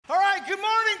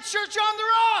Church on the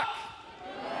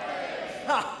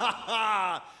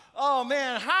Rock. Oh,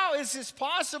 man, how is this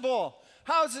possible?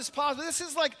 How is this possible? This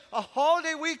is like a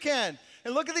holiday weekend.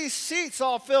 And look at these seats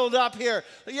all filled up here.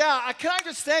 Yeah, can I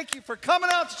just thank you for coming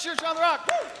out to Church on the Rock?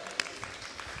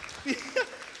 Woo!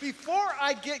 Before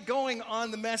I get going on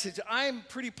the message, I'm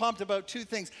pretty pumped about two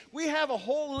things. We have a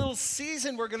whole little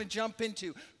season we're going to jump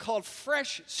into called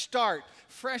Fresh Start.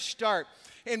 Fresh Start.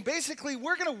 And basically,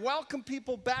 we're going to welcome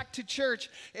people back to church,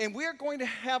 and we're going to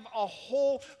have a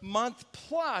whole month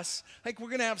plus, like we're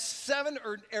going to have 7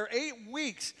 or 8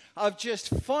 weeks of just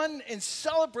fun and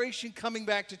celebration coming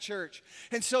back to church.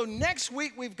 And so next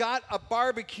week, we've got a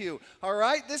barbecue, all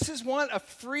right? This is a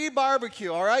free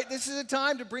barbecue, all right? This is a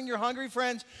time to bring your hungry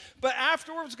friends, but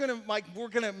afterwards, we're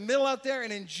going to mill out there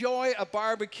and enjoy a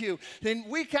barbecue. Then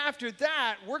week after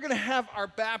that, we're going to have our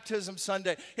baptism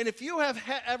Sunday. And if you have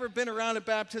ever been around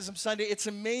a Baptism Sunday, it's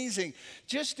amazing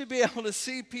just to be able to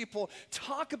see people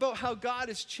talk about how God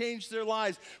has changed their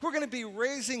lives. We're going to be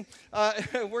raising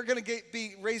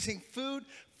food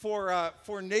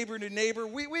for neighbor to neighbor.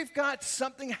 We've got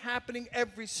something happening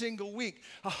every single week,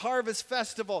 a harvest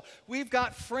festival. We've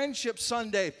got Friendship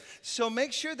Sunday. So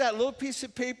make sure that little piece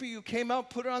of paper you came out,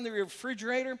 put it on the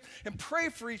refrigerator, and pray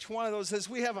for each one of those as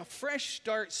we have a fresh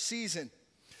start season.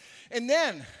 And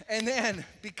then,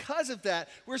 because of that,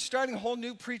 we're starting a whole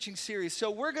new preaching series.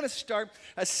 So we're going to start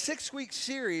a 6-week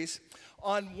series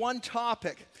on one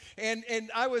topic. And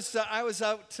I was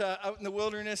out in the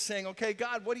wilderness saying, okay,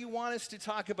 God, what do you want us to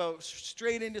talk about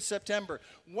straight into September?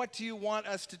 What do you want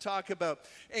us to talk about?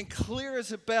 And clear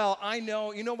as a bell,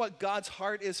 you know what God's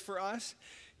heart is for us?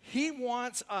 He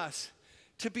wants us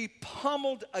to be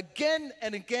pummeled again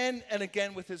and again and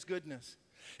again with his goodness.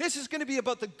 This is going to be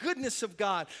about the goodness of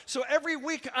God. So every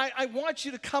week, I want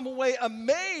you to come away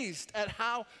amazed at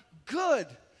how good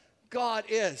God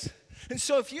is. And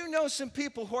so if you know some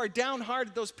people who are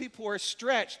downhearted, those people who are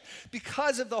stretched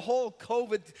because of the whole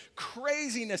COVID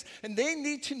craziness, and they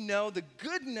need to know the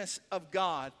goodness of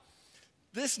God,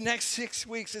 this next 6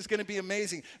 weeks is going to be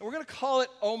amazing. And we're going to call it,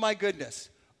 Oh My Goodness.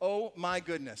 Oh my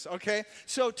goodness, okay?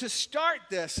 So to start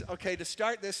this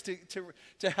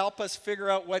to help us figure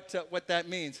out what that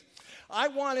means, I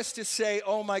want us to say,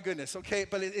 oh my goodness, okay?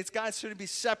 But it's got to sort of be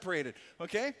separated,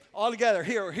 okay? All together,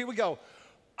 here we go.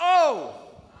 Oh!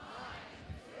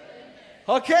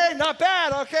 Okay, not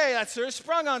bad, okay, that sort of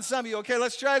sprung on some of you. Okay,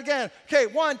 let's try it again. Okay,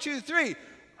 1, 2, 3.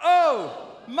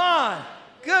 Oh my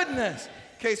goodness.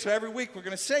 Okay, so every week we're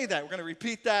going to say that. We're going to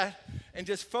repeat that and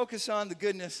just focus on the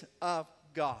goodness of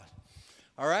God.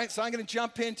 All right, so I'm going to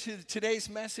jump into today's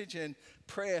message and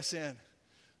pray us in.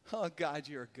 Oh, God,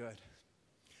 you're good.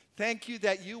 Thank you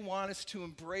that you want us to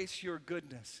embrace your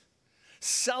goodness,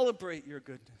 celebrate your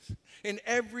goodness in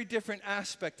every different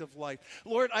aspect of life.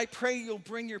 Lord, I pray you'll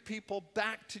bring your people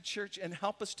back to church and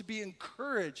help us to be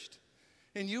encouraged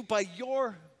in you by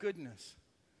your goodness.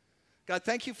 God,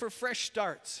 thank you for fresh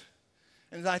starts.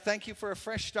 And I thank you for a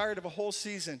fresh start of a whole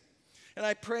season. And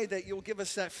I pray that you'll give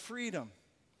us that freedom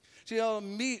to be able to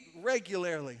meet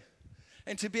regularly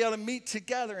and to be able to meet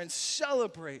together and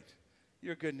celebrate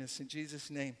your goodness. In Jesus'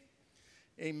 name,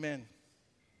 amen.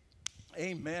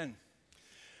 Amen.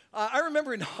 I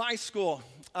remember in high school,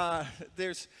 I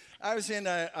was in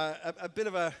a bit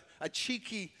of a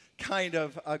cheeky kind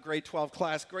of grade 12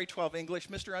 class, grade 12 English,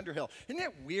 Mr. Underhill. Isn't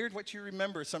that weird what you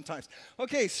remember sometimes?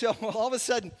 Okay, so all of a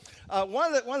sudden,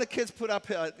 one of the kids put up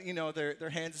their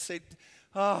hands and said,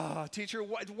 "Oh, teacher,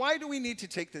 why do we need to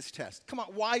take this test? Come on,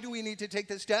 why do we need to take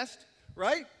this test?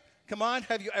 Right? Come on,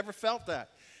 have you ever felt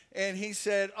that?" And he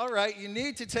said, "All right, you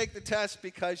need to take the test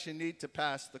because you need to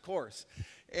pass the course."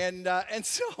 And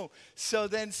so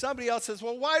then somebody else says,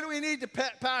 "Well, why do we need to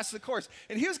pass the course?"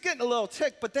 And he was getting a little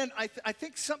ticked, but then I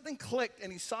think something clicked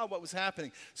and he saw what was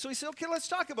happening. So he said, "Okay, let's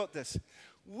talk about this.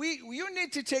 You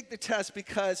need to take the test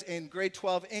because in grade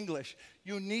 12 English,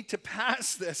 you need to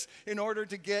pass this in order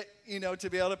to get, to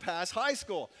be able to pass high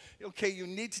school. Okay, you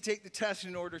need to take the test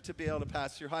in order to be able to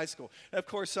pass through high school." And of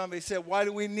course, somebody said, "Why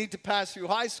do we need to pass through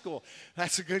high school?"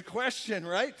 That's a good question,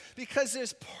 right? Because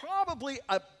there's probably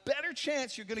a better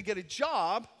chance you're going to get a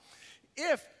job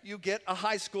if you get a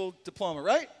high school diploma,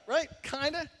 right? Right?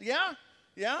 Kinda? Yeah?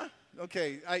 Yeah?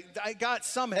 Okay, I got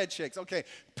some head shakes. Okay,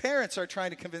 parents are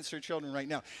trying to convince their children right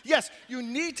now. Yes, you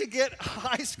need to get a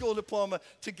high school diploma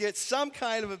to get some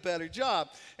kind of a better job.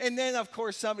 And then, of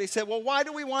course, somebody said, "Well, why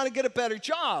do we want to get a better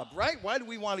job, right? Why do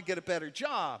we want to get a better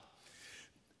job?"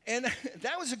 And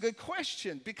that was a good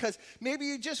question, because maybe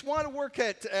you just want to work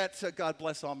at God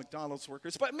bless all McDonald's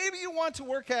workers, but maybe you want to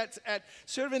work at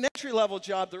sort of an entry-level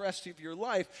job the rest of your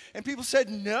life. And people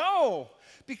said, no,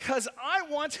 because I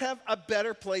want to have a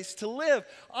better place to live.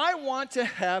 I want to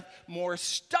have more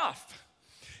stuff.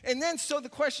 And then, so the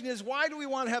question is, why do we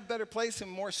want to have a better place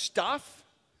and more stuff?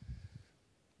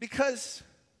 Because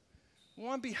we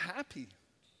want to be happy,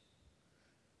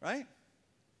 right?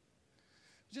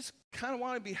 Just kind of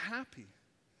want to be happy.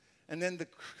 And then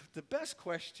the best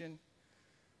question,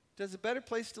 does a better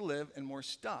place to live and more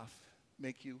stuff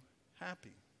make you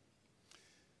happy?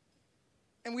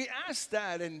 And we asked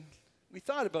that, and we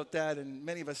thought about that, and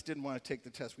many of us didn't want to take the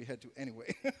test. We had to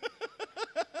anyway.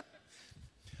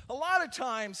 A lot of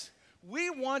times, we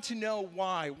want to know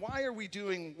why. Why are we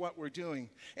doing what we're doing?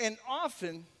 And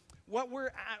often, what we're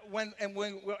at, when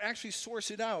we'll actually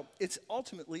source it out, it's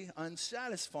ultimately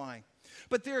unsatisfying.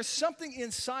 But there's something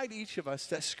inside each of us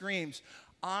that screams,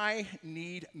 I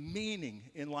need meaning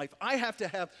in life. I have to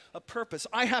have a purpose.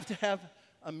 I have to have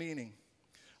a meaning.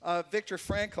 Viktor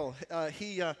Frankl,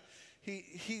 he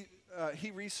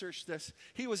researched this.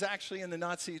 He was actually in the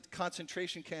Nazi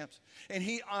concentration camps, and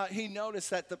he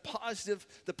noticed that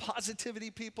the positivity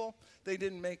people, they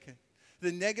didn't make it.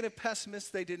 The negative pessimists,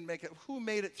 they didn't make it. Who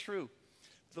made it through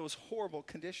those horrible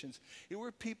conditions? It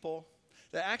were people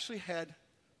that actually had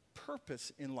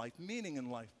purpose in life, meaning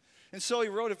in life. And so he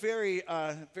wrote a very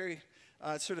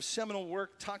sort of seminal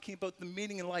work talking about the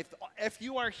meaning in life. If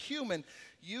you are human,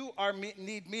 you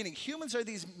need meaning. Humans are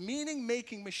these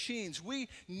meaning-making machines. We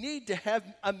need to have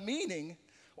a meaning,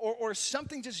 or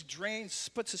something just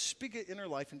puts a spigot in our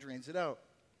life and drains it out.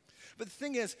 But the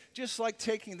thing is, just like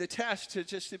taking the test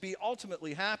to be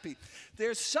ultimately happy,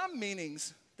 there's some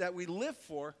meanings that we live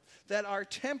for that are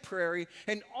temporary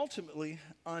and ultimately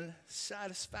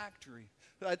unsatisfactory.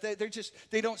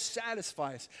 They don't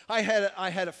satisfy us. I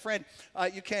had a friend,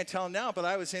 you can't tell now, but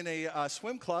I was in a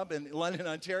swim club in London,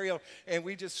 Ontario, and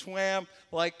we just swam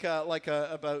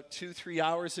about 2-3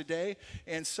 hours a day.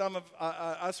 And some of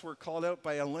us were called out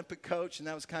by an Olympic coach, and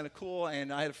that was kind of cool.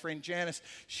 And I had a friend, Janice.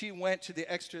 She went to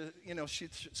the extra, she'd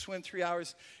swim 3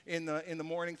 hours in the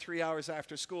morning, 3 hours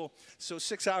after school. So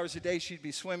 6 hours a day she'd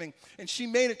be swimming. And she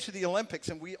made it to the Olympics,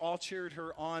 and we all cheered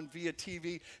her on via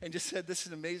TV and just said, this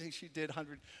is amazing. She did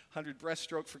 100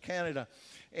 breaststroke for Canada.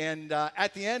 And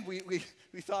at the end, we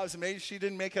thought it was amazing. She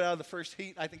didn't make it out of the first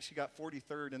heat. I think she got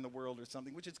 43rd in the world or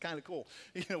something, which is kind of cool.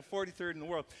 43rd in the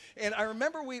world. And I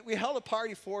remember we held a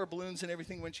party for balloons and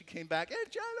everything when she came back. Hey,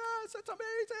 Janice, that's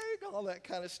amazing, all that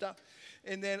kind of stuff.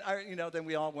 And then, then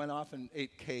we all went off and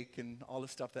ate cake and all the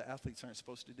stuff that athletes aren't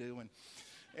supposed to do.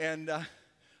 And I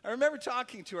remember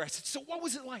talking to her. I said, so what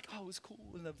was it like? Oh, it was cool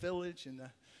in the village and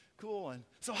cool. And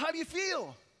so how do you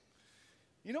feel?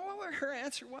 You know what her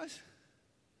answer was?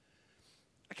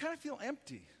 I kind of feel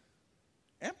empty.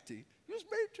 Empty? You just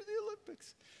made it to the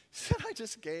Olympics. She said, I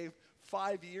just gave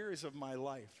 5 years of my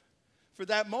life for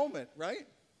that moment, right?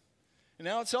 And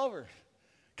now it's over.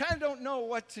 Kind of don't know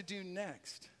what to do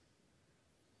next.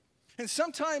 And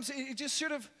sometimes it just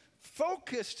sort of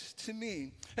focused to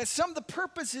me at some of the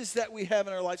purposes that we have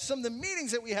in our life, some of the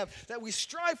meanings that we have, that we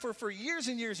strive for years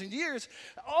and years and years.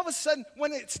 All of a sudden,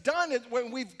 when it's done,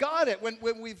 when we've got it,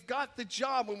 when we've got the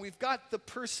job, when we've got the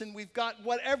person, we've got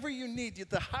whatever you need,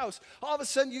 the house, all of a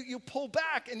sudden you pull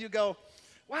back and you go,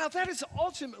 wow, that is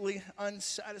ultimately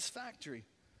unsatisfactory.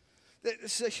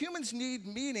 So humans need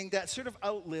meaning that sort of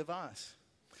outlive us.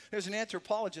 There's an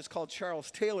anthropologist called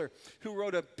Charles Taylor who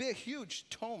wrote a big, huge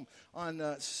tome on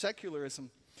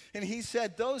secularism. And he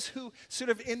said those who sort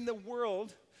of in the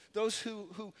world, those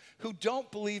who don't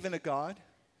believe in a God,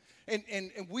 and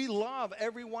we love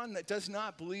everyone that does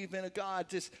not believe in a God.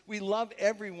 We love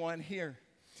everyone here.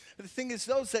 But the thing is,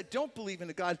 those that don't believe in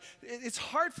a God, it's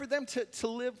hard for them to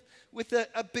live with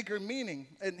a bigger meaning.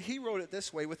 And he wrote it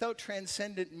this way: without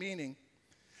transcendent meaning,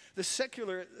 the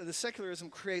secularism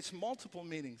creates multiple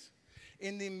meanings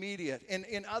in the immediate.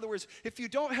 In other words, if you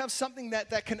don't have something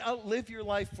that can outlive your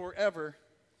life forever,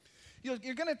 you're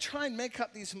going to try and make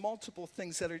up these multiple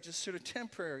things that are just sort of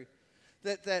temporary,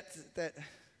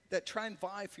 that try and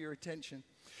vie for your attention.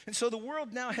 And so the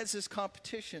world now has this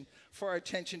competition for our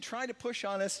attention, trying to push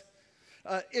on us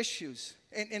issues.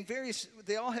 And various,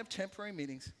 they all have temporary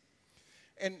meanings.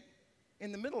 And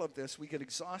in the middle of this, we get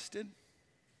exhausted,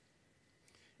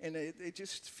 and they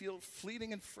just feel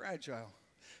fleeting and fragile,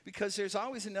 because there's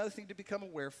always another thing to become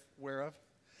aware of.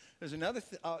 There's another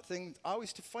thing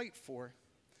always to fight for.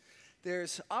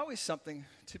 There's always something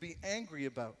to be angry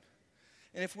about.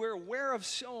 And if we're aware of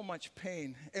so much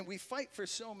pain, and we fight for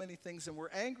so many things, and we're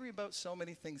angry about so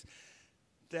many things,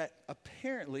 that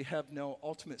apparently have no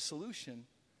ultimate solution,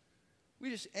 we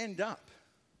just end up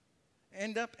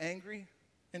angry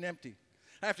and empty.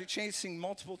 After chasing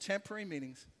multiple temporary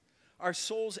meanings, our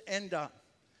souls end up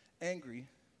angry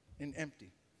and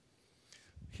empty.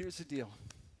 Here's the deal.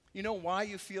 You know why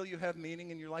you feel you have meaning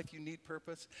in your life, you need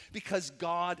purpose? Because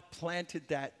God planted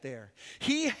that there.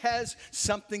 He has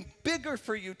something bigger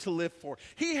for you to live for.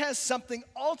 He has something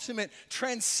ultimate,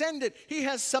 transcendent. He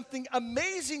has something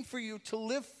amazing for you to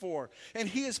live for. And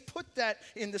He has put that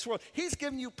in this world. He's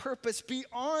given you purpose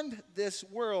beyond this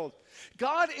world.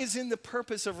 God is in the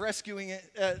purpose of rescuing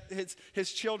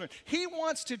his children. He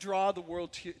wants to draw the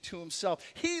world to Himself.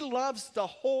 He loves the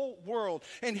whole world,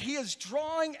 and He is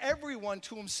drawing everyone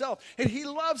to Himself. And He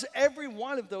loves every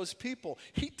one of those people.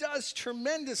 He does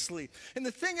tremendously. And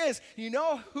the thing is, you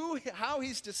know how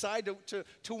He's decided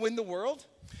to win the world?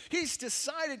 He's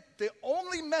decided the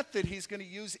only method He's going to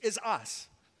use is us.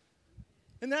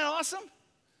 Isn't that awesome?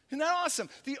 Isn't that awesome?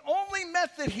 The only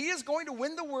method He is going to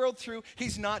win the world through,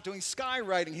 He's not doing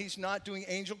skywriting. He's not doing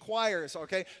angel choirs,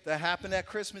 okay? That happened at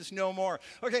Christmas, no more.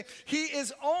 Okay, He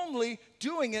is only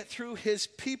doing it through His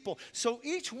people. So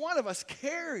each one of us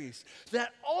carries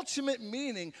that ultimate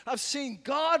meaning of seeing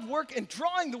God work and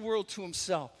drawing the world to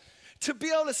Himself. To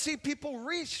be able to see people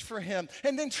reached for Him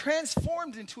and then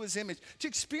transformed into His image. To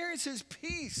experience His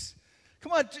peace.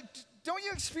 Come on, don't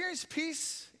you experience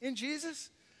peace in Jesus?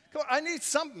 Come on, I need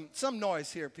some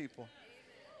noise here, people.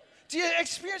 Do you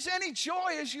experience any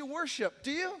joy as you worship?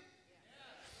 Do you?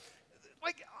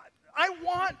 Like, I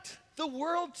want the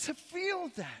world to feel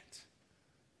that.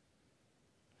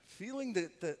 Feeling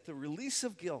the release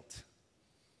of guilt.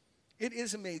 It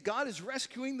is amazing. God is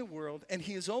rescuing the world, and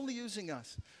He is only using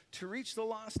us to reach the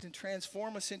lost and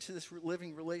transform us into this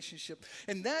living relationship.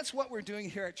 And that's what we're doing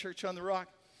here at Church on the Rock.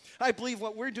 I believe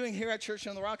what we're doing here at Church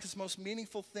on the Rock is the most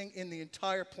meaningful thing in the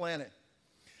entire planet.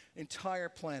 Entire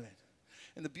planet.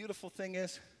 And the beautiful thing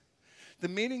is, the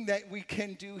meaning that we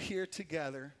can do here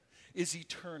together is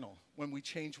eternal. When we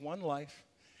change one life,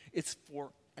 it's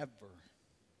forever.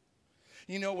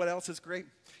 You know what else is great?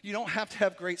 You don't have to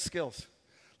have great skills.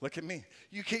 Look at me.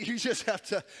 You just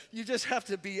have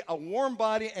to be a warm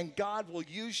body, and God will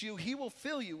use you. He will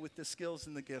fill you with the skills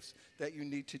and the gifts that you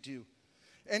need to do.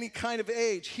 Any kind of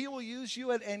age, He will use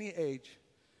you at any age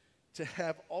to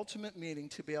have ultimate meaning,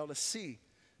 to be able to see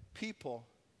people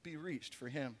be reached for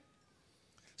Him.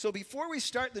 So before we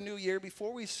start the new year,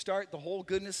 before we start the whole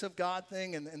goodness of God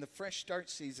thing and the fresh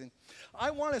start season, I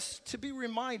want us to be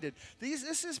reminded,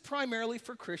 this is primarily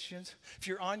for Christians. If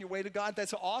you're on your way to God,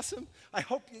 that's awesome. I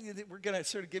hope we're going to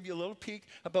sort of give you a little peek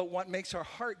about what makes our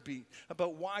heart beat,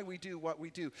 about why we do what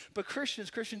we do. But Christian,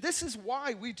 this is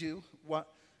why we do what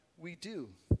we do.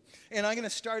 And I'm going to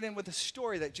start in with a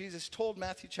story that Jesus told,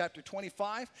 Matthew chapter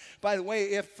 25. By the way,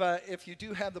 if you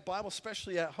do have the Bible,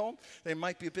 especially at home, they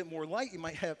might be a bit more light. You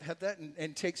might have that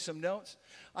and take some notes.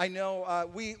 I know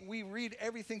we read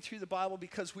everything through the Bible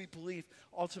because we believe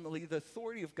ultimately the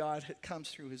authority of God comes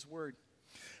through His Word.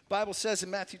 The Bible says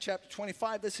in Matthew chapter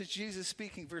 25, this is Jesus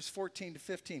speaking, verse 14 to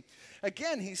 15.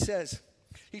 Again,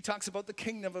 He talks about the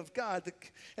kingdom of God.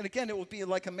 And again, it will be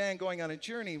like a man going on a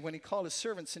journey when he called his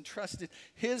servants and trusted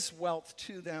his wealth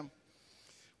to them.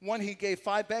 One he gave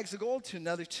 5 bags of gold, to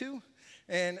another 2,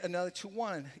 and another to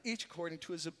 1, each according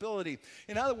to his ability.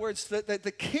 In other words,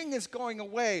 the king is going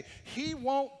away. He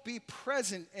won't be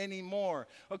present anymore.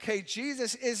 Okay,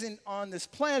 Jesus isn't on this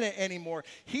planet anymore.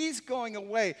 He's going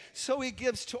away. So He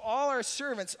gives to all our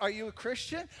servants. Are you a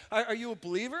Christian? Are you a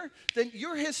believer? Then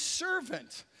you're His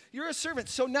servant. You're a servant.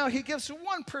 So now He gives to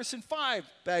one person 5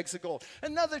 bags of gold,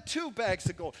 another 2 bags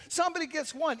of gold. Somebody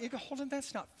gets 1. You go, hold on,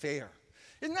 that's not fair.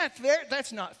 Isn't that fair?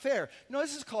 That's not fair. No,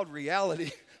 this is called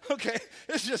reality, okay?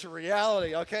 It's just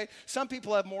reality, okay? Some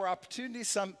people have more opportunities.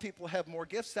 Some people have more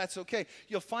gifts. That's okay.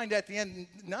 You'll find at the end,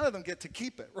 none of them get to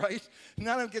keep it, right?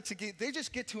 None of them get to keep it. They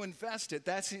just get to invest it.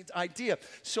 That's the idea.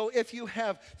 So if you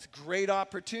have great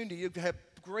opportunity, you have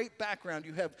great background,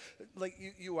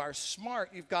 you are smart,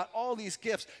 you've got all these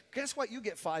gifts, guess what? You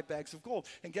get 5 bags of gold.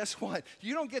 And guess what?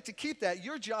 You don't get to keep that.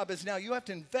 Your job is now you have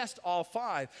to invest all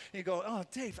 5. And you go, oh,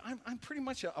 Dave, I'm pretty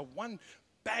much a 1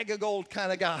 bag of gold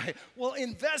kind of guy. Well,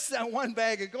 invest that 1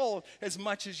 bag of gold as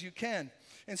much as you can.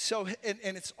 And so,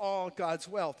 and it's all God's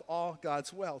wealth,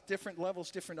 different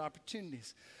levels, different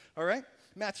opportunities. All right?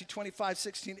 Matthew 25,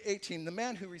 16, 18. The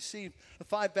man who received the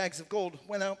 5 bags of gold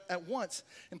went out at once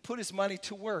and put his money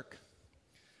to work.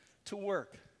 To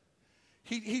work.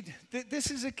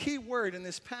 This is a key word in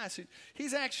this passage.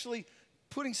 He's actually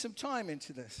putting some time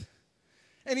into this.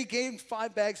 And he gave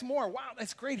 5 bags more. Wow,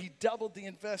 that's great. He doubled the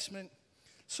investment.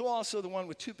 So also the one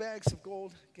with 2 bags of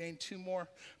gold gained 2 more.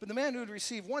 But the man who had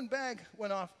received 1 bag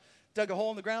went off, dug a hole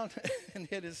in the ground, and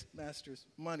hid his master's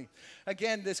money.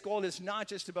 Again, this gold is not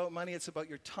just about money. It's about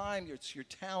your time, it's your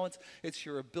talents, it's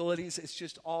your abilities. It's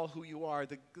just all who you are.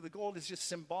 The gold is just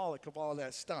symbolic of all of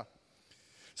that stuff.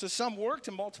 So some worked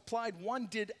and multiplied. One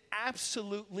did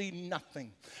absolutely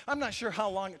nothing. I'm not sure how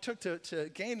long it took to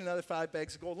gain another 5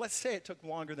 bags of gold. Let's say it took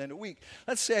longer than a week.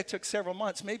 Let's say it took several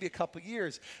months, maybe a couple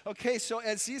years. Okay, so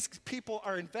as these people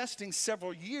are investing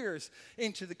several years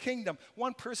into the kingdom,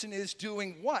 one person is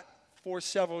doing what for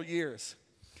several years?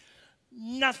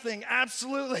 Nothing,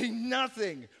 absolutely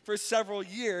nothing for several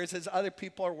years as other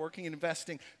people are working and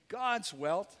investing God's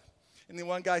wealth. And the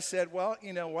one guy said, well,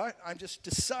 you know what? I'm just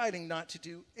deciding not to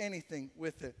do anything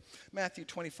with it. Matthew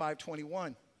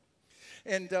 25:21.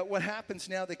 And what happens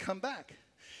now? They come back.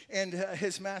 And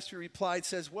his master replied,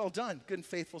 says, well done, good and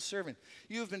faithful servant.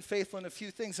 You have been faithful in a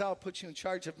few things. I'll put you in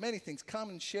charge of many things. Come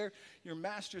and share your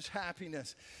master's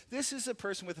happiness. This is a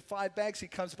person with the 5 bags. He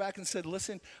comes back and said,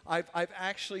 listen, I've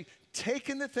actually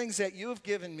taken the things that you have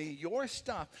given me, your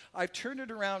stuff. I've turned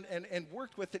it around and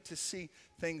worked with it to see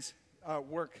things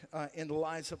work in the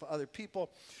lives of other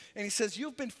people. And he says,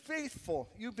 you've been faithful.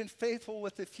 You've been faithful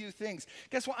with a few things.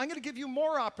 Guess what? I'm going to give you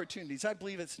more opportunities. I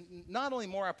believe it's not only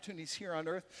more opportunities here on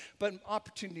earth, but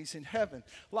opportunities in heaven.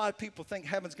 A lot of people think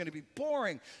heaven's going to be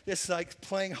boring. It's like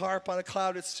playing harp on a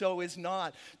cloud. It so is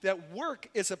not. That work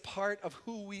is a part of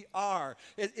who we are.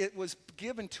 It was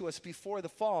given to us before the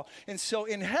fall. And so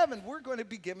in heaven, we're going to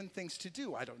be given things to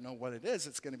do. I don't know what it is.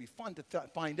 It's going to be fun to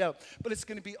find out. But it's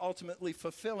going to be ultimately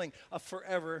fulfilling, a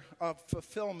forever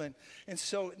fulfillment. And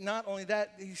so not only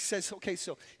that, he says, okay,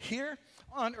 so here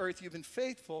on earth you've been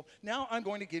faithful. Now I'm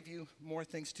going to give you more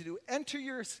things to do. Enter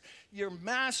your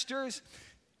master's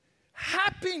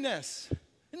happiness.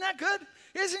 Isn't that good?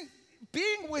 Isn't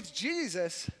being with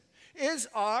Jesus is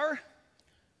our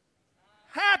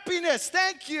happiness.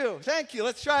 Thank you. Thank you.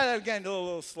 Let's try that again, a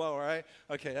little slow, all right?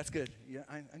 Okay, that's good. Yeah,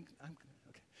 I'm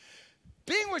okay.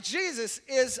 Being with Jesus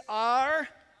is our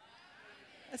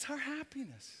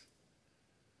happiness.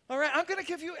 All right, I'm going to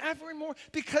give you every more,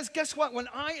 because guess what? When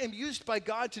I am used by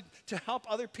God to help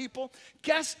other people,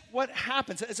 guess what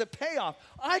happens? As a payoff,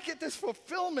 I get this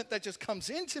fulfillment that just comes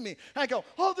into me. I go,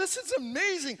 oh, this is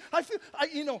amazing. I feel,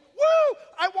 woo,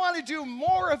 I want to do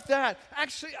more of that.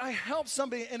 Actually, I helped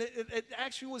somebody, and it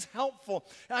actually was helpful.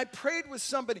 And I prayed with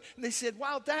somebody, and they said,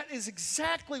 wow, that is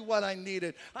exactly what I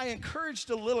needed. I encouraged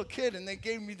a little kid, and they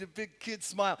gave me the big kid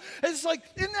smile. And it's like,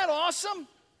 isn't that awesome?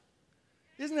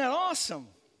 Isn't that awesome?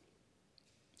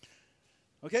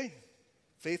 Okay,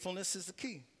 faithfulness is the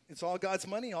key. It's all God's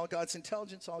money, all God's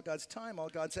intelligence, all God's time, all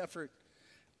God's effort.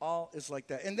 All is like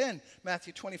that. And then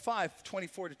Matthew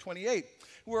 25:24-28.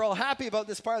 We're all happy about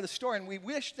this part of the story, and we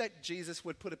wish that Jesus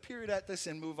would put a period at this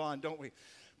and move on, don't we?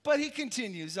 But he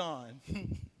continues on.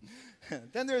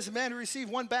 Then there's a man who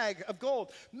received 1 bag of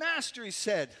gold. Master, he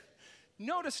said,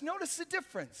 notice the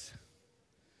difference.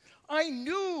 I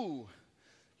knew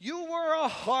you were a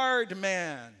hard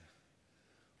man.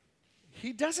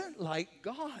 He doesn't like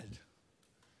God.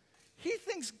 He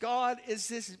thinks God is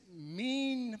this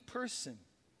mean person.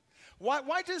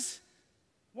 Why does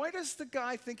the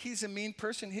guy think he's a mean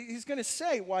person? He's going to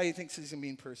say why he thinks he's a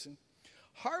mean person.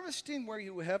 Harvesting where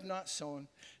you have not sown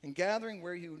and gathering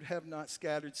where you have not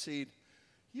scattered seed.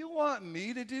 You want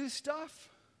me to do stuff?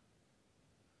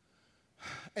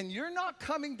 And you're not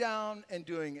coming down and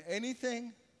doing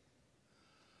anything?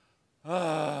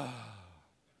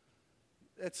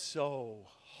 It's so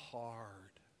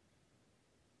hard.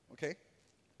 Okay?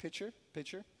 Picture.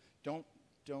 Don't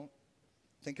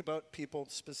think about people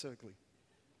specifically.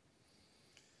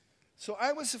 So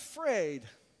I was afraid.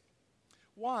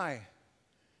 Why?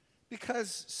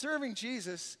 Because serving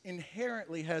Jesus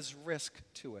inherently has risk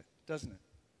to it, doesn't it?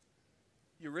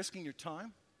 You're risking your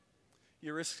time.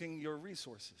 You're risking your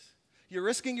resources. You're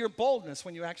risking your boldness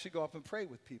when you actually go up and pray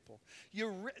with people.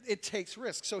 It takes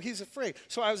risk. So he's afraid.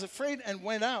 So I was afraid and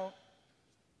went out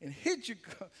and hid your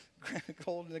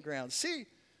gold in the ground. See,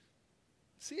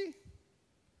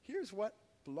 here's what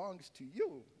belongs to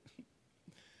you.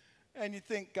 And you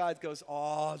think God goes,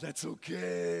 oh, that's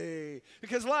okay.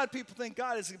 Because a lot of people think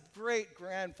God is a great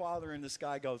grandfather, and this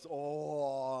guy goes,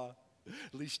 oh,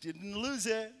 at least you didn't lose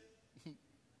it.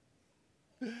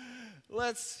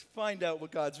 Let's find out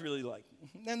what God's really like.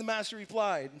 Then the master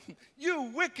replied,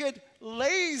 you wicked,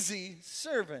 lazy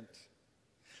servant.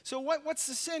 So what's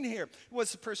the sin here?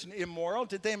 Was the person immoral?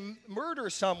 Did they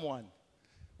murder someone?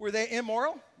 Were they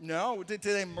immoral? No. Did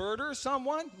they murder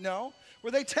someone? No. Were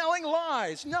they telling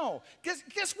lies? No.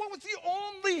 Guess what was the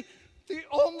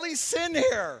only sin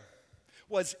here?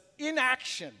 was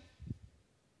inaction.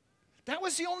 That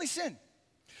was the only sin.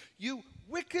 You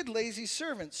wicked, lazy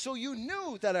servant. So you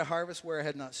knew that I harvest where I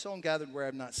had not sown, gathered where I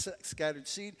have not scattered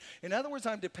seed. In other words,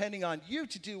 I'm depending on you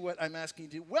to do what I'm asking you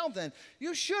to do. Well then,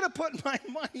 you should have put my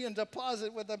money in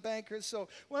deposit with the bankers, so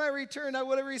when I returned, I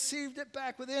would have received it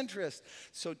back with interest.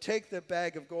 So take the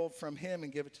bag of gold from him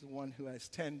and give it to the one who has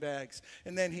 10 bags.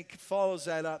 And then he follows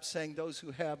that up saying, those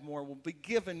who have more will be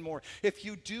given more. If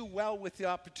you do well with the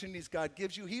opportunities God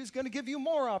gives you, he's going to give you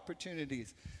more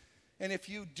opportunities. And if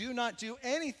you do not do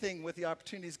anything with the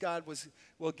opportunities God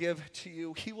will give to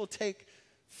you, he will take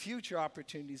future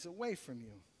opportunities away from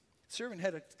you. Servant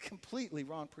had a completely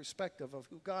wrong perspective of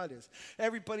who God is.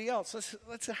 Everybody else,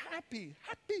 let's happy.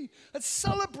 Let's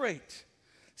celebrate.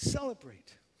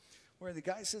 Celebrate. Where the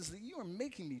guy says that you are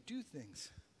making me do things.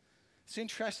 It's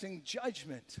interesting,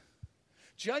 judgment.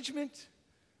 Judgment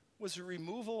was a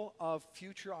removal of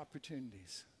future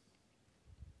opportunities.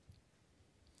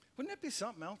 Wouldn't it be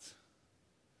something else?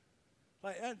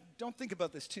 Don't think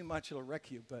about this too much, it'll wreck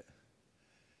you, but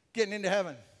getting into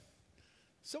heaven.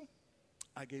 So,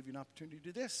 I gave you an opportunity to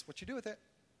do this. What you do with it?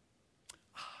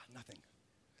 Nothing.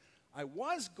 I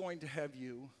was going to have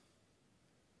you.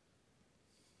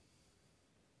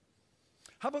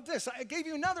 How about this? I gave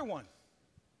you another one,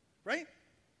 right?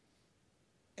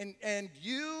 And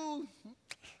you,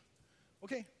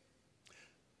 okay.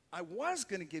 I was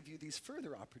going to give you these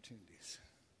further opportunities.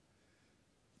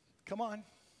 Come on.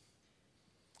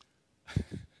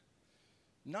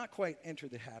 Not quite enter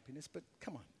the happiness, but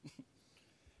come on.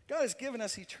 God has given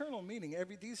us eternal meaning.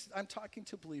 I'm talking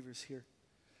to believers here.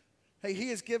 Hey, he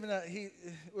has given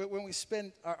when we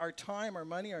spend our time, our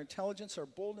money, our intelligence, our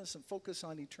boldness, and focus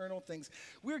on eternal things,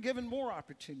 we're given more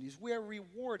opportunities. We are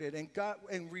rewarded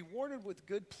and rewarded with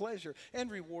good pleasure and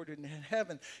rewarded in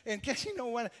heaven. And guess you know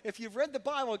what? If you've read the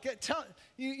Bible,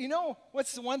 you know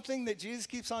what's the one thing that Jesus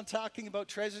keeps on talking about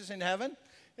treasures in heaven?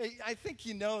 I think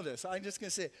you know this. I'm just going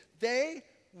to say it. They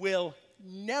will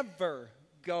never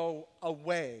go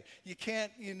away. You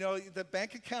can't, the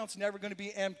bank account's never going to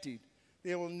be emptied.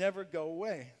 They will never go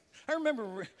away. I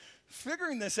remember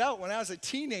figuring this out when I was a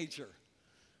teenager.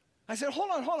 I said, hold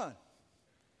on.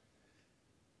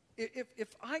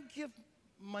 If I give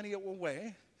money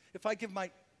away, if I give my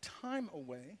time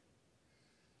away,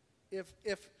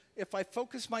 if I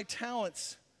focus my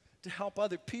talents to help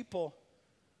other people,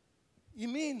 you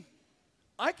mean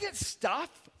I get stuff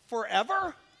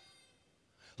forever?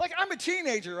 Like, I'm a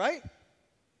teenager, right?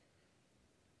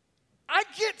 I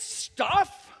get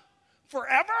stuff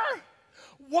forever?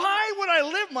 Why would I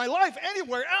live my life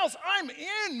anywhere else? I'm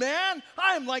in, man.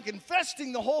 I'm like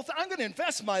investing the whole thing. I'm going to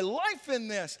invest my life in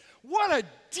this. What a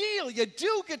deal. You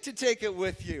do get to take it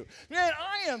with you. Man,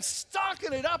 I am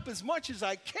stocking it up as much as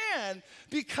I can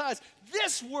because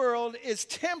this world is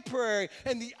temporary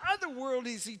and the other world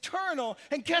is eternal.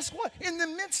 And guess what? In the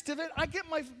midst of it, I get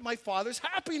my Father's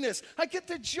happiness. I get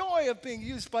the joy of being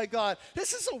used by God.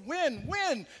 This is a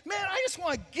win-win. Man, I just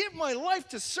want to give my life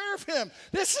to serve him.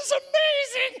 This is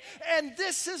amazing. And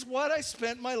this is what I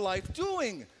spent my life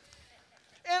doing.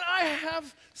 And I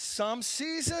have some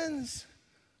seasons.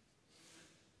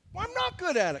 Well, I'm not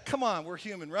good at it. Come on, we're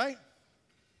human, right?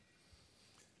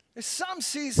 There's some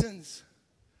seasons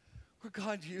where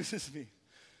God uses me.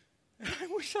 And I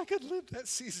wish I could live that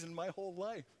season my whole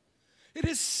life. It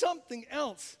is something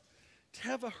else to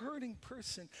have a hurting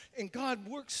person, and God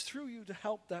works through you to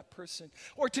help that person,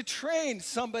 or to train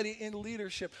somebody in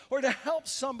leadership, or to help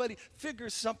somebody figure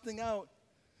something out.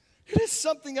 It is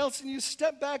something else, and you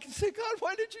step back and say, God,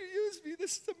 why did you use me?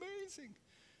 This is amazing.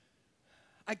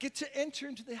 I get to enter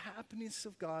into the happiness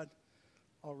of God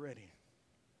already.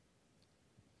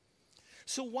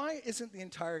 So why isn't the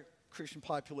entire Christian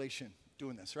population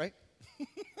doing this, right?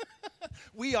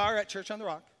 We are at Church on the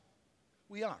Rock.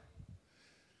 We are.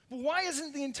 But why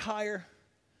isn't the entire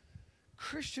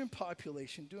Christian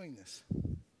population doing this?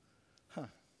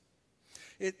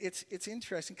 It's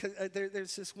interesting because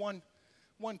there's this one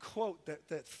quote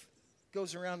that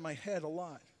goes around my head a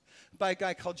lot by a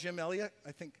guy called Jim Elliot.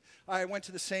 I think I went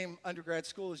to the same undergrad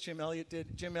school as Jim Elliot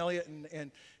did. Jim Elliot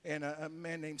and a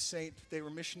man named Saint, they were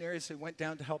missionaries. They went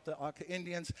down to help the Auca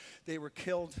Indians. They were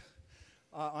killed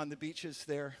on the beaches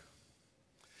there.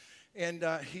 And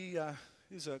he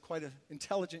was quite an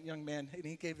intelligent young man, and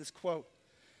he gave this quote.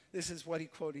 This is what he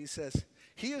quoted. He says,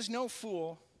 "He is no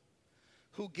fool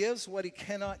who gives what he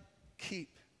cannot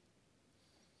keep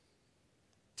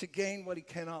to gain what he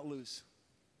cannot lose."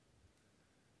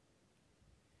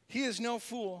 He is no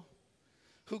fool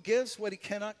who gives what he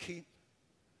cannot keep.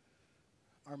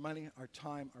 Our money, our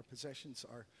time, our possessions,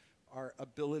 our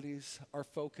abilities, our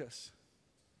focus.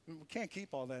 We can't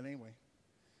keep all that anyway.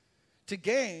 To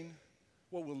gain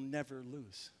what we'll never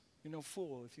lose. You're no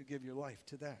fool if you give your life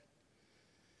to that.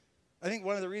 I think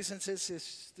one of the reasons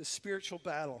is the spiritual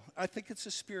battle. I think it's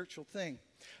a spiritual thing.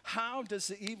 How does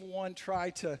the evil one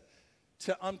try to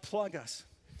unplug us?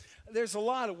 There's a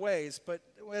lot of ways, but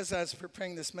as I was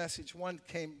preparing this message, one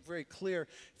came very clear.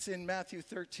 It's in Matthew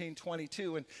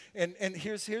 13:22. And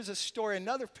here's a story,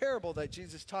 another parable that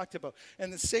Jesus talked about.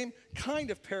 And the same kind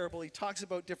of parable, he talks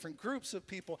about different groups of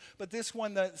people. But this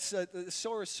one, the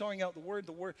sower is sowing out the word.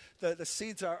 The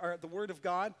seeds are the word of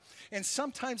God. And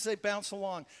sometimes they bounce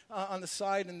along on the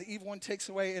side, and the evil one takes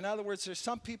away. In other words, there's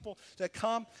some people that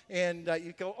come, and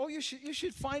you go, oh, you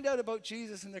should find out about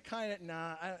Jesus. And they're kind of,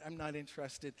 nah, I'm not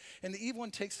interested. And the evil one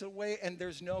takes it away, and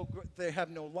they have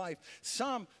no life.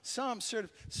 Some sort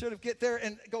of get there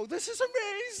and go, this is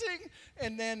amazing,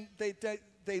 and then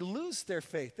they lose their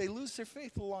faith. They lose their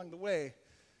faith along the way.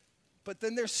 But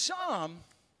then there's some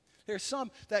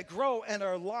that grow and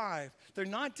are alive. They're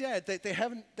not dead. They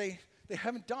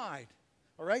haven't died.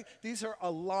 All right? These are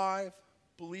alive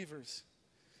believers.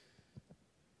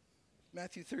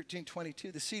 Matthew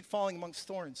 13:22, the seed falling amongst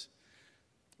thorns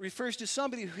refers to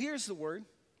somebody who hears the word,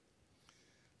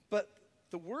 but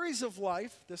the worries of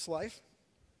life, this life,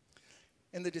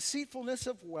 and the deceitfulness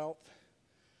of wealth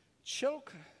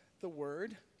choke the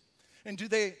word. And do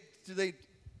they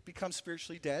become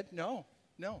spiritually dead? No.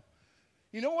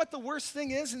 You know what the worst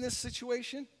thing is in this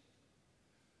situation?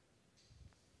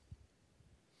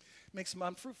 It makes them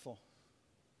unfruitful.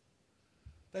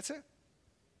 That's it.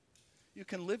 You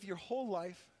can live your whole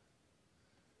life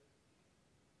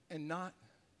and not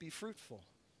be fruitful.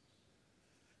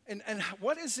 And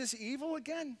what is this evil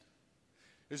again?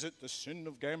 Is it the sin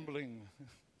of gambling?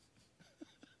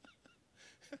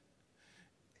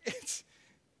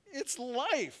 It's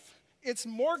life. It's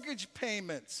mortgage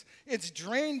payments. It's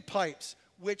drain pipes,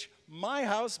 which my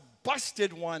house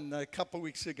busted one a couple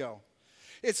weeks ago.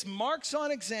 It's marks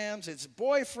on exams. It's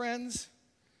boyfriends.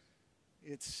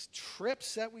 It's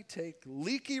trips that we take,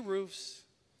 leaky roofs,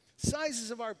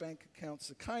 sizes of our bank accounts,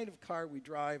 the kind of car we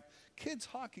drive, kids'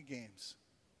 hockey games.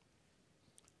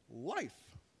 Life.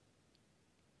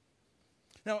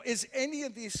 Now, is any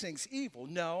of these things evil?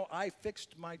 No, I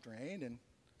fixed my drain and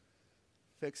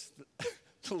fixed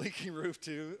the leaky roof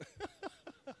too.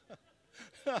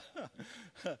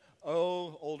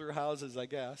 Oh, older houses, I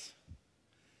guess.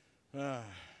 But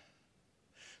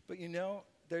you know,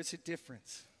 there's a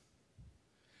difference.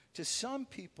 To some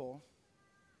people,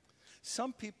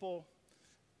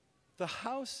 the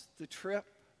house, the trip,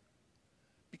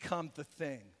 become the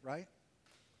thing, right?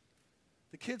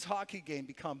 The kids' hockey game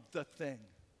become the thing.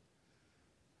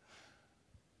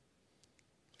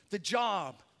 The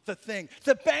job, the thing.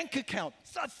 The bank account,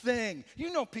 the thing.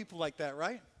 You know people like that,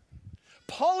 right?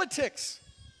 Politics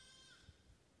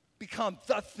become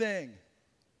the thing.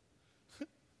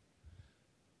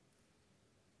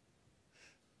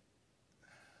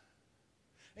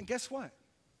 And guess what?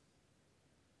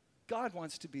 God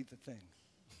wants to be the thing.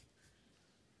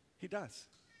 He does.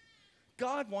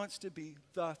 God wants to be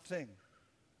the thing.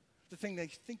 The thing that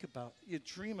you think about, you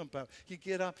dream about. You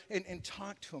get up and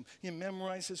talk to him. You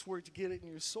memorize his word to get it in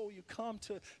your soul. You come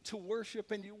to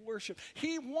worship and you worship.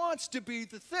 He wants to be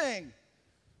the thing.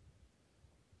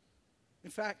 In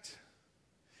fact,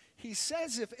 he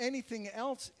says if anything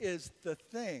else is the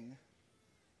thing,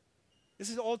 this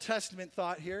is Old Testament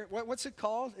thought here. What's it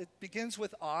called? It begins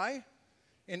with I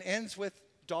and ends with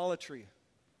idolatry.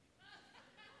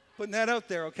 Putting that out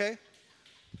there, okay?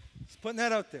 Just putting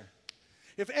that out there.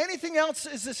 If anything else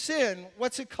is a sin,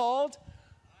 what's it called?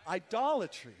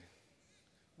 Idolatry.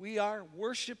 We are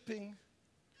worshiping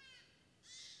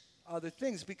other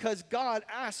things because God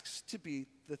asks to be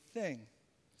the thing.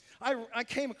 I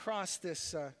came across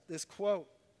this quote.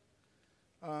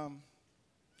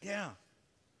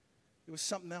 It was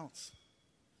something else.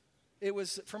 It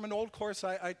was from an old course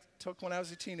I took when I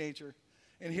was a teenager.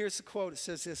 And here's the quote. It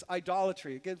says this,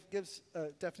 idolatry. It gives a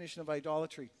definition of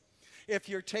idolatry. If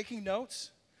you're taking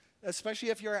notes, especially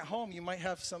if you're at home, you might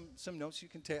have some notes you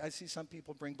can take. I see some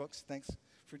people bring books. Thanks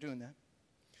for doing that.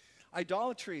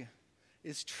 Idolatry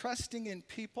is trusting in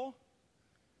people,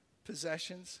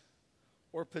 possessions,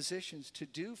 or positions to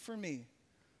do for me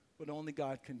what only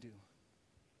God can do.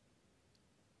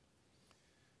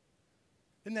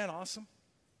 Isn't that awesome?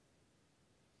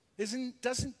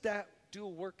 Doesn't that do a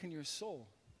work in your soul?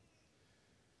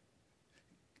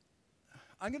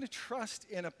 I'm going to trust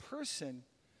in a person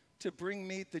to bring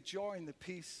me the joy and the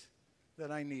peace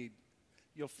that I need.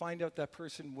 You'll find out that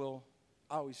person will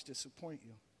always disappoint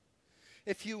you.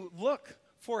 If you look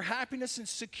for happiness and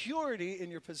security in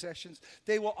your possessions,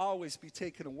 they will always be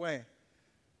taken away.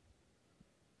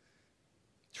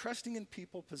 Trusting in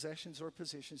people, possessions, or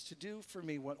positions to do for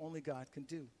me what only God can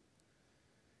do.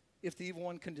 If the evil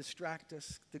one can distract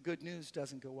us, the good news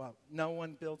doesn't go out. No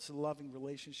one builds a loving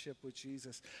relationship with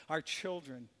Jesus. Our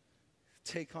children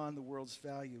take on the world's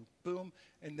value. Boom,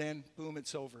 and then boom,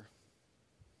 it's over.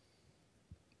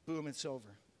 Boom, it's over.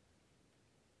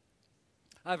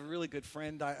 I have a really good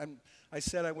friend. I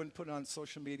said I wouldn't put it on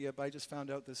social media, but I just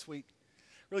found out this week.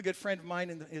 A really good friend of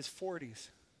mine in his 40s.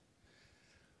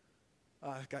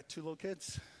 Got 2 little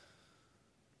kids.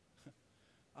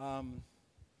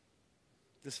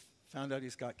 Just found out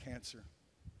he's got cancer.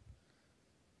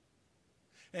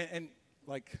 And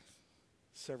like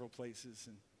several places.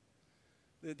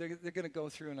 And they're going to go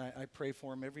through, and I pray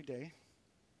for him every day.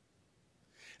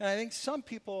 And I think some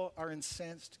people are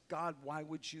incensed. God, why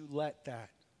would you let that?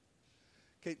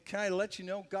 Okay, can I let you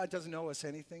know, God doesn't owe us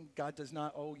anything. God does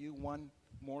not owe you one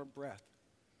more breath.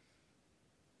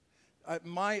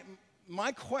 My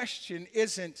question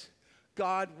isn't,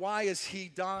 God, why is he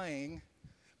dying?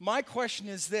 My question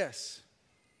is this: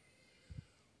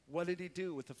 what did he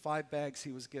do with the 5 bags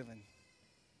he was given?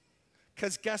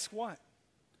 Because guess what?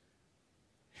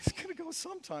 He's going to go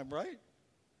sometime, right?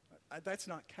 That's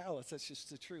not callous. That's just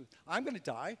the truth. I'm going to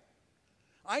die.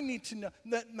 I need to know.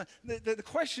 The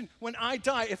question, when I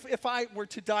die, if I were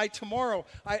to die tomorrow,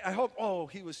 I hope, oh,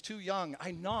 he was too young.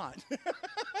 I'm not.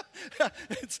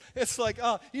 It's like,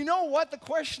 you know what? The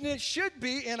question it should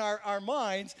be in our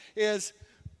minds is,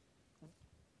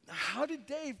 how did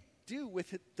Dave do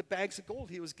with the bags of gold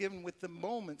he was given with the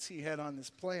moments he had on this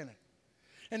planet?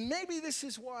 And maybe this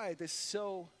is why this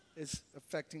so is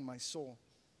affecting my soul.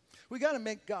 We got to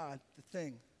make God the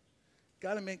thing.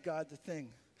 Got to make God the thing.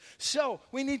 So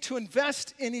we need to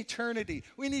invest in eternity.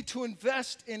 We need to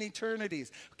invest in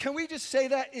eternities. Can we just say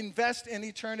that? Invest in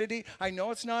eternity. I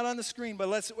know it's not on the screen,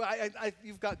 but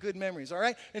you've got good memories, all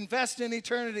right? Invest in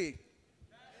eternity.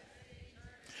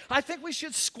 I think we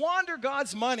should squander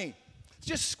God's money.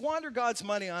 Just squander God's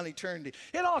money on eternity.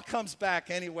 It all comes back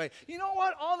anyway. You know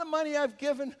what? All the money I've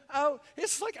given out,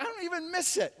 it's like I don't even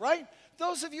miss it, right?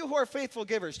 Those of you who are faithful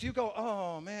givers, do you go,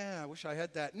 oh, man, I wish I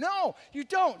had that? No, you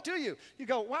don't, do you? You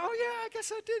go, wow, yeah, I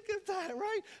guess I did give that,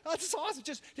 right? Oh, that's awesome.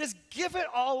 Just give it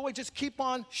all away. Just keep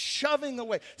on shoving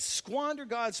away. Squander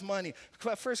God's money.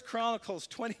 1 Chronicles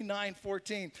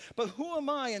 29:14. But who am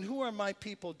I and who are my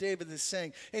people, David is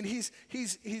saying. And he's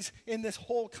in this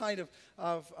whole kind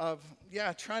of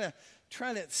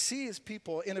trying to see his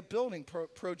people in a building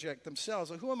project themselves.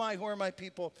 So who am I, who are my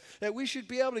people, that we should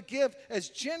be able to give as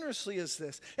generously as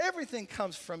this? Everything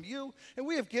comes from you, and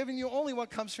we have given you only what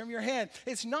comes from your hand.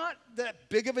 It's not that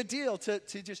big of a deal to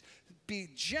just be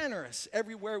generous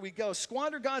everywhere we go.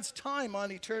 Squander God's time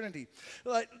on eternity.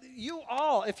 You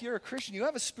all, if you're a Christian, you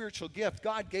have a spiritual gift.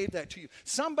 God gave that to you.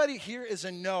 Somebody here is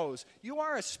a nose. You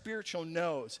are a spiritual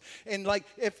nose. And like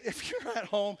if you're at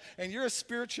home and you're a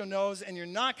spiritual nose and you're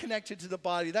not connected to the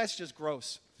body, that's just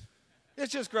gross.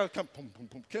 It's just gross.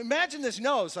 Imagine this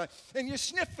nose, and you're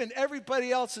sniffing everybody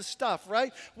else's stuff,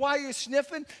 right? Why are you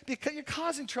sniffing? Because you're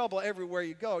causing trouble everywhere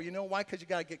you go. You know why? Because you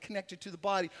got to get connected to the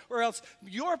body, or else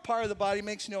your part of the body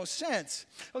makes no sense.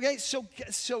 Okay, so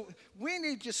we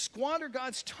need to squander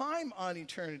God's time on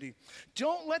eternity.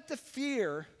 Don't let the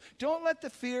fear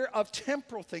of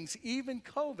temporal things, even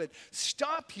COVID,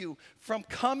 stop you from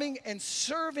coming and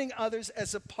serving others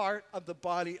as a part of the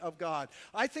body of God.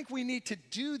 I think we need to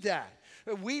do that.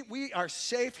 We are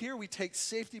safe here. We take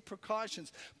safety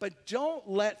precautions. But don't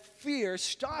let fear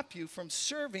stop you from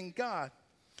serving God.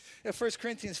 In 1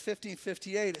 Corinthians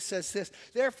 15:58, it says this: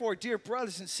 therefore, dear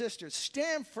brothers and sisters,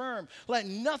 stand firm. Let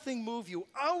nothing move you.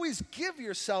 Always give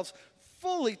yourselves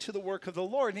fully to the work of the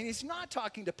Lord. And he's not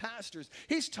talking to pastors.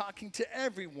 He's talking to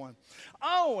everyone.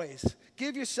 Always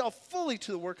give yourself fully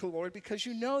to the work of the Lord, because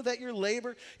you know that your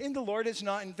labor in the Lord is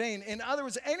not in vain. In other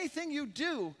words, anything you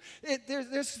do,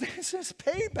 there's this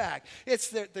payback.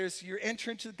 There's your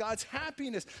entry into God's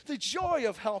happiness, the joy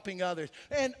of helping others.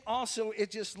 And also, it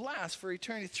just lasts for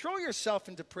eternity. Throw yourself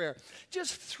into prayer.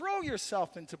 Just throw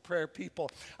yourself into prayer,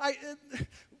 people.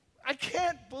 I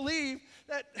can't believe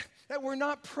that we're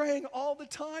not praying all the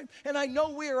time. And I know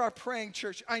we are our praying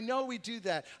church. I know we do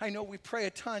that. I know we pray a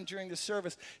ton during the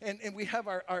service. And we have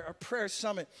our prayer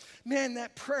summit. Man,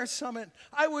 that prayer summit,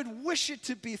 I would wish it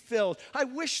to be filled. I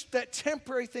wish that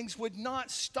temporary things would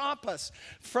not stop us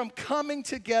from coming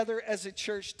together as a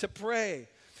church to pray.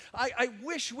 I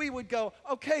wish we would go,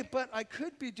 okay, but I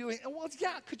could be doing, well,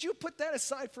 yeah, could you put that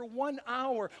aside for 1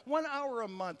 hour a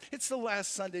month? It's the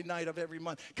last Sunday night of every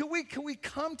month. Can we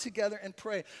come together and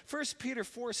pray? 1 Peter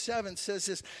 4:7 says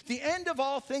this, the end of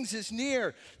all things is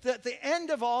near. The end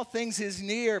of all things is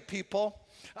near, people.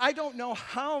 I don't know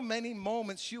how many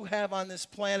moments you have on this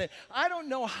planet. I don't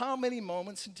know how many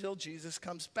moments until Jesus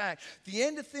comes back. The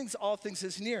end of things, all things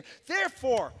is near.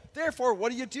 Therefore,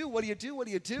 what do you do? What do you do? What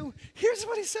do you do? Here's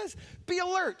what he says. Be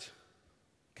alert.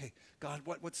 Okay, God,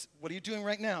 what are you doing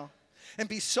right now? And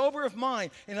be sober of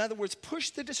mind. In other words, push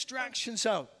the distractions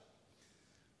out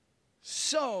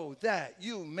so that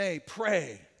you may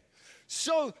pray.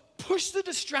 So push the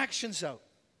distractions out.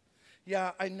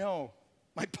 Yeah, I know.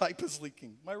 My pipe is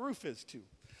leaking. My roof is too.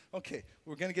 Okay,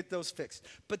 we're going to get those fixed.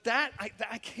 But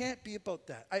I can't be about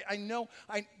that. I know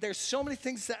there's so many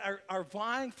things that are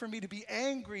vying for me to be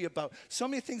angry about. So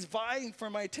many things vying for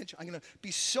my attention. I'm going to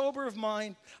be sober of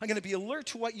mind. I'm going to be alert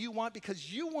to what you want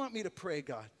because you want me to pray,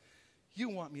 God. You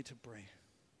want me to pray.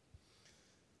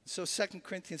 So 2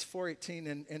 Corinthians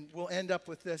 4:18, and we'll end up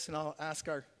with this, and I'll ask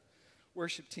our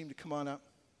worship team to come on up.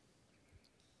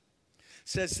 It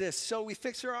says this, so we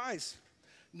fix our eyes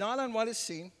not on what is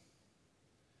seen,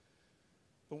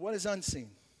 but what is unseen.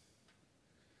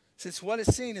 Since what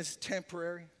is seen is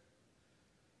temporary,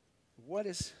 what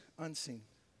is unseen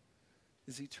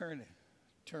is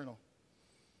eternal.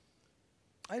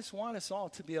 I just want us all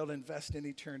to be able to invest in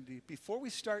eternity. Before we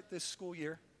start this school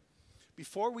year,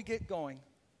 before we get going,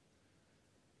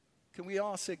 can we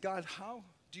all say, God, how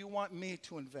do you want me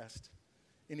to invest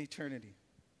in eternity?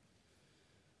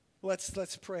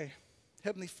 Let's pray.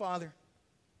 Heavenly Father,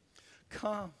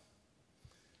 come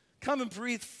and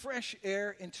breathe fresh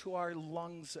air into our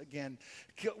lungs again.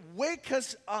 Wake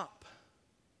us up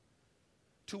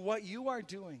to what you are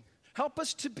doing. Help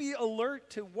us to be alert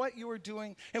to what you are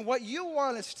doing and what you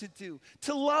want us to do,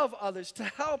 to love others, to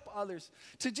help others,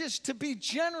 to be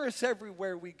generous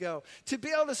everywhere we go, to be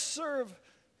able to serve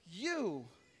you,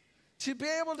 to be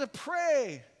able to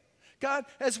pray. God,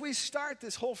 as we start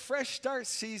this whole fresh start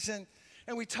season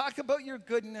and we talk about your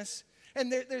goodness, and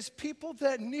there's people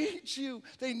that need you.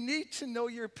 They need to know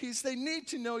your peace. They need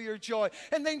to know your joy.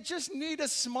 And they just need a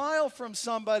smile from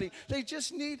somebody. They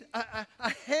just need a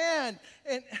hand.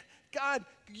 And God,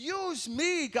 use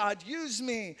me, God, use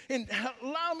me. And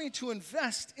allow me to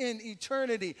invest in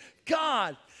eternity.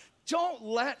 God, don't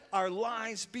let our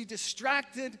lives be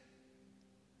distracted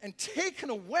and taken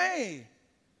away.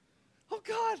 Oh,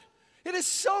 God, it is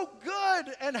so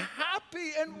good and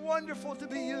happy and wonderful to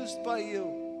be used by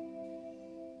you.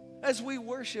 As we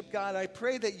worship, God, I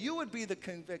pray that you would be the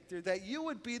convictor, that you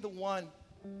would be the one.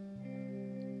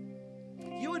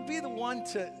 You would be the one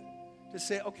to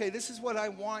say, okay, this is what I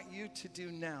want you to do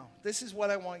now. This is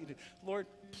what I want you to do. Lord,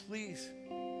 please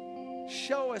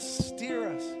show us, steer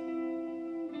us.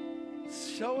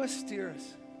 Show us, steer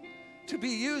us to be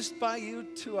used by you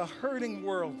to a hurting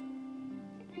world.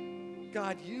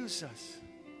 God, use us.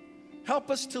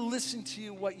 Help us to listen to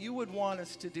you, what you would want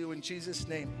us to do. In Jesus'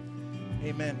 name,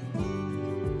 amen.